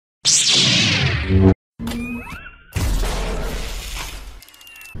Hello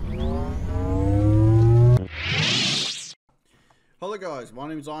guys, my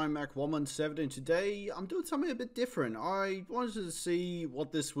name is unpack and today I'm doing something a bit different. I wanted to see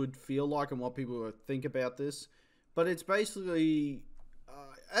what this would feel like and what people would think about this. But it's basically,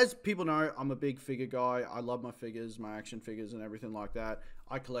 as people know, I'm a big figure guy. I love my figures, my action figures and everything like that.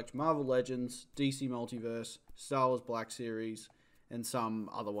 I collect Marvel Legends, DC Multiverse, Star Wars Black Series, and some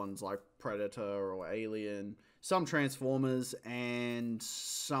other ones like Predator or Alien, some Transformers, and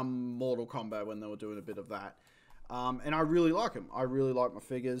some Mortal Kombat when they were doing a bit of that. And I really like them. I really like my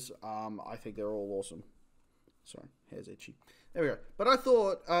figures. I think they're all awesome. Sorry, hair's itchy. There we go. But I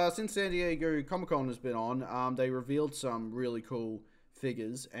thought, since San Diego Comic-Con has been on, they revealed some really cool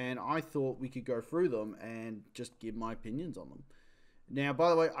figures, and I thought we could go through them and just give my opinions on them. Now, by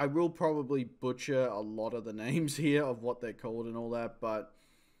the way, I will probably butcher a lot of the names here of what they're called and all that, but,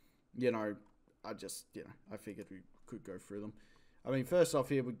 you know, I figured we could go through them. I mean, first off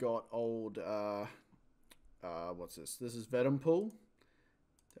here, we got old, what's this? This is Venompool.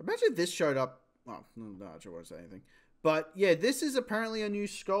 Imagine if this showed up. Oh, no, I won't say anything. But yeah, this is apparently a new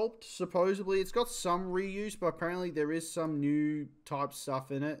sculpt. Supposedly, it's got some reuse, but apparently there is some new type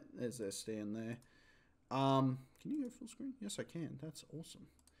stuff in it. There's their stand there. Can you go full screen? Yes, I can. That's awesome.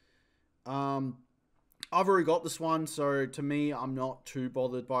 I've already got this one, so to me, I'm not too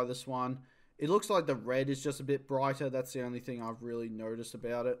bothered by this one. It looks like the red is just a bit brighter. That's the only thing I've really noticed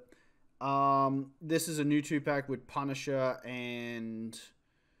about it. This is a new 2-pack with Punisher and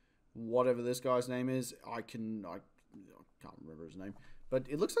whatever this guy's name is. I can't remember his name, but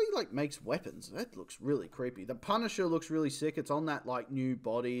it looks like he like makes weapons. That looks really creepy. The Punisher looks really sick. It's on that like new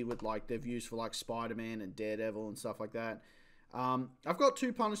body with like they've used for like Spider-Man and Daredevil and stuff like that. I've got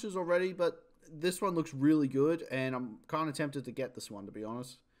 2 Punishers already, but this one looks really good, and I'm kind of tempted to get this one, to be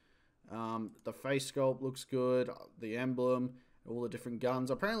honest. The face sculpt looks good. The emblem. All the different guns.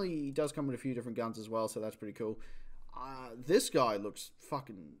 Apparently, he does come with a few different guns as well, so that's pretty cool. This guy looks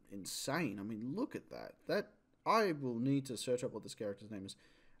fucking insane. I mean, look at that. I will need to search up what this character's name is.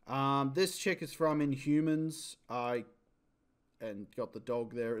 This chick is from Inhumans. And got the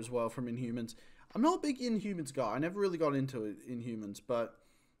dog there as well from Inhumans. I'm not a big Inhumans guy. I never really got into Inhumans, but,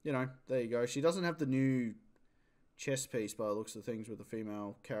 you know, there you go. She doesn't have the new chest piece by the looks of things with the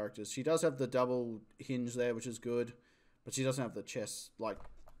female characters. She does have the double hinge there, which is good. But she doesn't have the chest, like,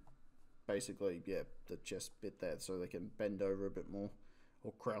 basically, yeah, the chest bit there, so they can bend over a bit more,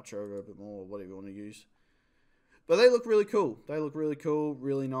 or crouch over a bit more, or whatever you want to use. But they look really cool. They look really cool,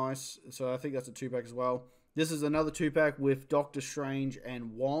 really nice. So I think that's a 2-pack as well. This is another 2-pack with Doctor Strange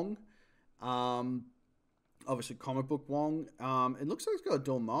and Wong. Obviously, comic book Wong. It looks like it's got a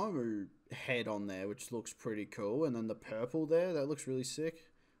Dormammu head on there, which looks pretty cool. And then the purple there, that looks really sick.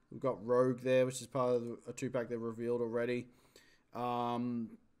 We've got Rogue there, which is part of a 2-pack they've revealed already. Dormammu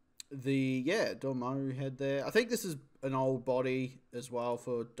head there. I think this is an old body as well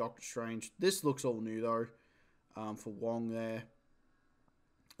for Doctor Strange. This looks all new though. For Wong there,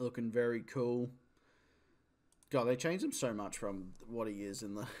 looking very cool. God, they changed him so much from what he is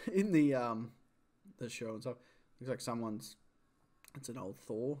in the show and stuff. Looks like someone's. It's an old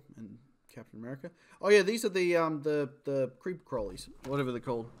Thor and Captain America. Oh yeah, these are the creep crawlies, whatever they're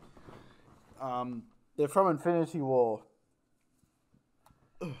called. They're from Infinity War.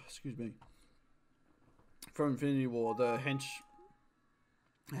 Oh, excuse me. From Infinity War, the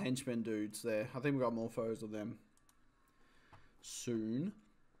henchmen dudes there. I think we got more photos of them soon.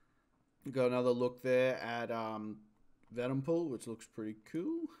 We got another look there at Venompool, which looks pretty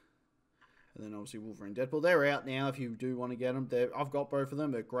cool. And then obviously Wolverine, Deadpool. They're out now if you do want to get them. I've got both of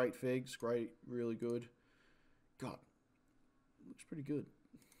them. They're great figs. Great, really good. God, looks pretty good.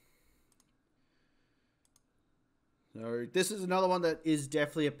 So this is another one that is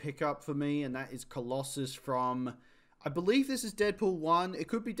definitely a pickup for me, and that is Colossus from, I believe this is Deadpool 1. It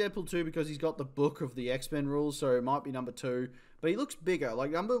could be Deadpool 2 because he's got the book of the X-Men rules, so it might be number 2. But he looks bigger.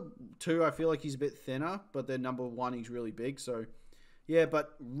 Like number 2, I feel like he's a bit thinner, but then number 1, he's really big. So yeah,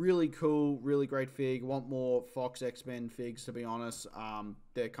 but really cool, really great fig. Want more Fox X-Men figs, to be honest.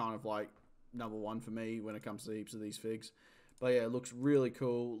 They're kind of like number 1 for me when it comes to heaps of these figs. But yeah, it looks really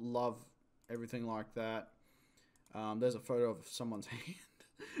cool. Love everything like that. There's a photo of someone's hand.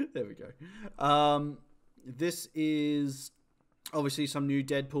 There we go. This is obviously some new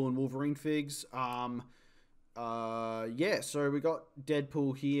Deadpool and Wolverine figs. Yeah, so we got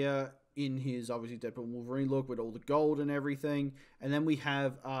Deadpool here in his obviously Deadpool and Wolverine look with all the gold and everything. And then we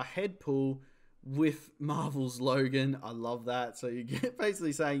have Headpool with Marvel's Logan. I love that. So you get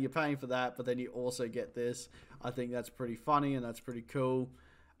basically saying you're paying for that, but then you also get this. I think that's pretty funny and that's pretty cool.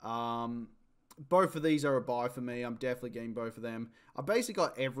 both of these are a buy for me. I'm definitely getting both of them. I basically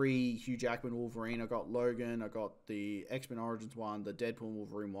got every Hugh Jackman Wolverine. I got Logan, I got the X-Men Origins one, the Deadpool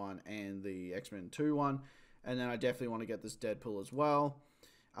Wolverine one, and the X-Men 2 one. And then I definitely want to get this Deadpool as well.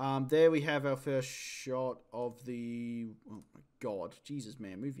 There we have our first shot of the... Oh my god. Jesus,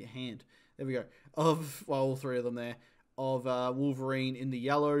 man. Move your hand. There we go. Of, well, all three of them there. Of Wolverine in the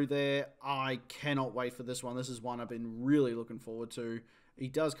yellow there. I cannot wait for this one. This is one I've been really looking forward to. He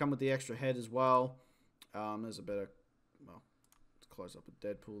does come with the extra head as well. There's a better... Well, let's close up a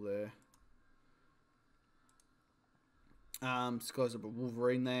Deadpool there. Let's close up a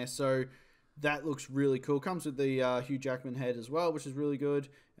Wolverine there. So that looks really cool. Comes with the Hugh Jackman head as well, which is really good.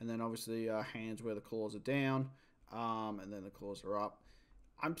 And then obviously hands where the claws are down. And then the claws are up.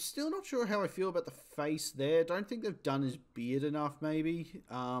 I'm still not sure how I feel about the face there. Don't think they've done his beard enough, maybe.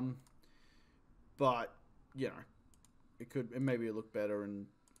 But, you know, it maybe look better in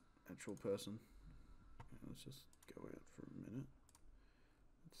actual person. Let's just go out for a minute.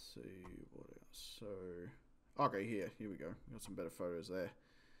 Let's see what else. So, okay, here we go. We got some better photos there.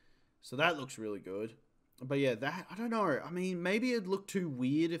 So that looks really good. But yeah, that, I don't know. I mean, maybe it'd look too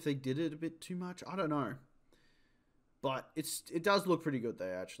weird if they did it a bit too much. I don't know. But it does look pretty good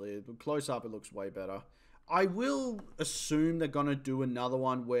there, actually. Close up, it looks way better. I will assume they're going to do another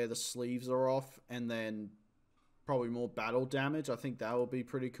one where the sleeves are off and then probably more battle damage. I think that will be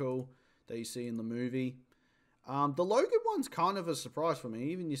pretty cool that you see in the movie. The Logan one's kind of a surprise for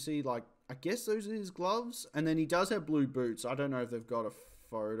me. Even you see, like, I guess those are his gloves. And then he does have blue boots. I don't know if they've got a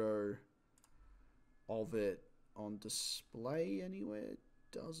photo of it on display anywhere. It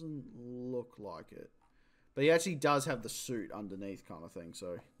doesn't look like it. But he actually does have the suit underneath kind of thing,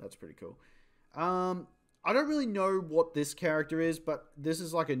 so that's pretty cool. I don't really know what this character is, but this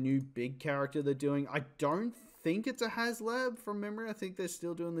is like a new big character they're doing. I don't think it's a HasLab from memory. I think they're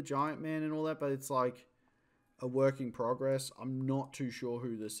still doing the Giant Man and all that, but it's like a work in progress. I'm not too sure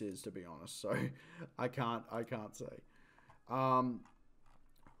who this is, to be honest, so I can't say.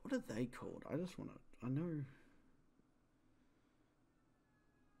 What are they called? I just want to... I know...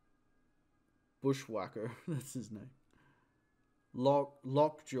 Bushwhacker, that's his name.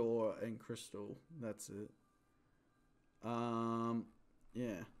 Lockjaw and Crystal, that's it.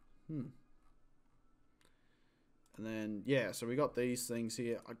 Yeah. And then, yeah, so we got these things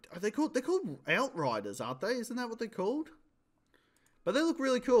here. Are they called... They're called Outriders, aren't they? Isn't that what they're called? But they look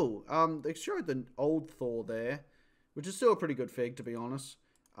really cool. They showed the old Thor there, which is still a pretty good fig, to be honest.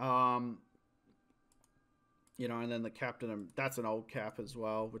 You know, and then the Captain, that's an old Cap as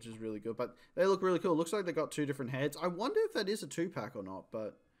well, which is really good. But they look really cool. Looks like they got two different heads. I wonder if that is a 2-pack or not,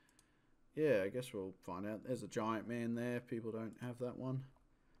 but yeah, I guess we'll find out. There's a Giant Man there. People don't have that one.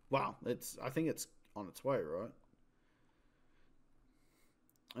 Wow, I think it's on its way,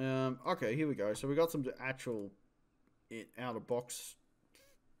 right? Okay, here we go. So we got some actual out-of-box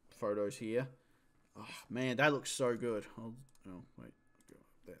photos here. Oh, man, that looks so good. Oh, wait.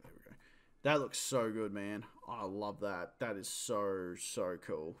 There we go. That looks so good, man. I love that. That is so, so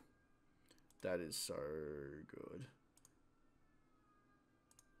cool. That is so good.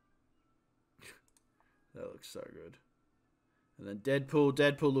 That looks so good. And then Deadpool.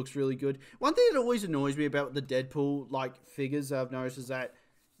 Deadpool looks really good. One thing that always annoys me about the Deadpool, like, figures I've noticed is that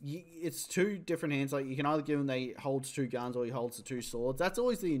it's two different hands. Like, you can either give him he holds two guns or he holds the two swords. That's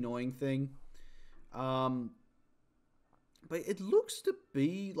always the annoying thing. But it looks to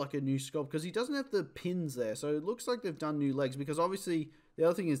be like a new sculpt because he doesn't have the pins there. So it looks like they've done new legs because obviously the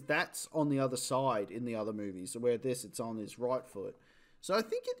other thing is that's on the other side in the other movies. So where it's on his right foot. So I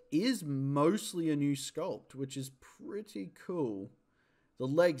think it is mostly a new sculpt, which is pretty cool. The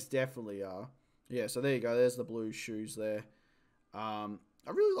legs definitely are. Yeah, so there you go. There's the blue shoes there. I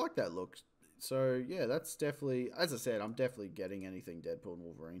really like that look. So yeah, that's definitely, as I said, I'm definitely getting anything Deadpool and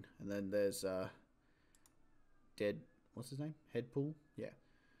Wolverine. And then there's what's his name? Headpool? Yeah.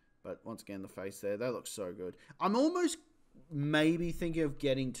 But once again, the face there, that looks so good. I'm almost maybe thinking of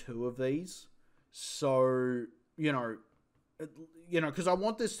getting 2 of these. So, you know, because I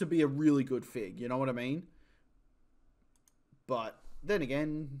want this to be a really good fig. You know what I mean? But then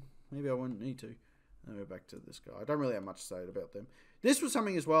again, maybe I wouldn't need to. Let me go back to this guy. I don't really have much to say about them. This was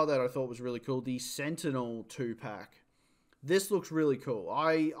something as well that I thought was really cool. The Sentinel 2-pack. This looks really cool.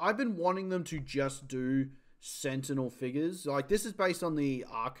 I've been wanting them to just do Sentinel figures. Like, this is based on the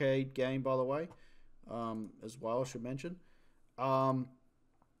arcade game, by the way, as well, I should mention. But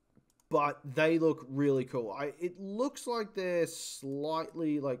they look really cool. It looks like they're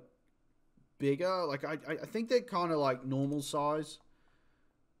slightly, like, bigger. Like, I think they're kind of, like, normal size.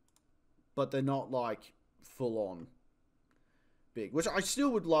 But they're not, like, full on. big. Which I still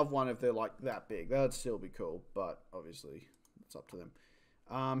would love one if they're like that big. That'd still be cool. But obviously, it's up to them.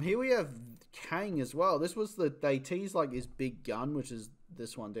 Here we have Kang as well. This was they teased like this big gun, which is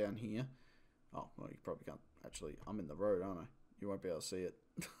this one down here. Oh, well, you probably can't. Actually, I'm in the road, aren't I? You won't be able to see it.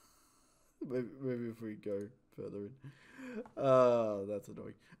 maybe if we go further in. That's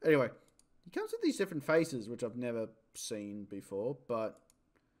annoying. Anyway, he comes with these different faces, which I've never seen before, but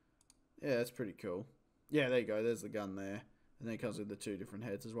yeah, it's pretty cool. Yeah, there you go. There's the gun there. And then it comes with the 2 different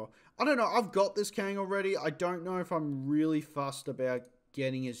heads as well. I don't know. I've got this Kang already. I don't know if I'm really fussed about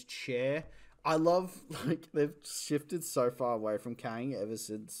getting his chair. I love, like, they've shifted so far away from Kang ever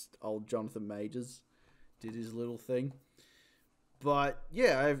since old Jonathan Majors did his little thing. But,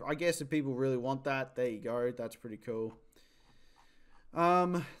 yeah, I guess if people really want that, there you go. That's pretty cool.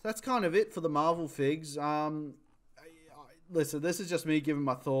 That's kind of it for the Marvel figs. Listen, this is just me giving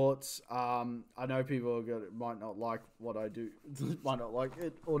my thoughts. I know people might not like what I do, might not like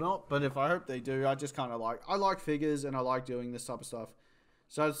it or not, but if I hope they do, I just kind of I like figures and I like doing this type of stuff.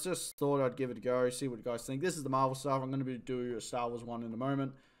 So I just thought I'd give it a go, see what you guys think. This is the Marvel stuff. I'm going to do a Star Wars one in a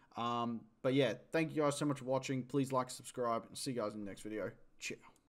moment. But yeah, thank you guys so much for watching. Please like, subscribe, and see you guys in the next video. Ciao.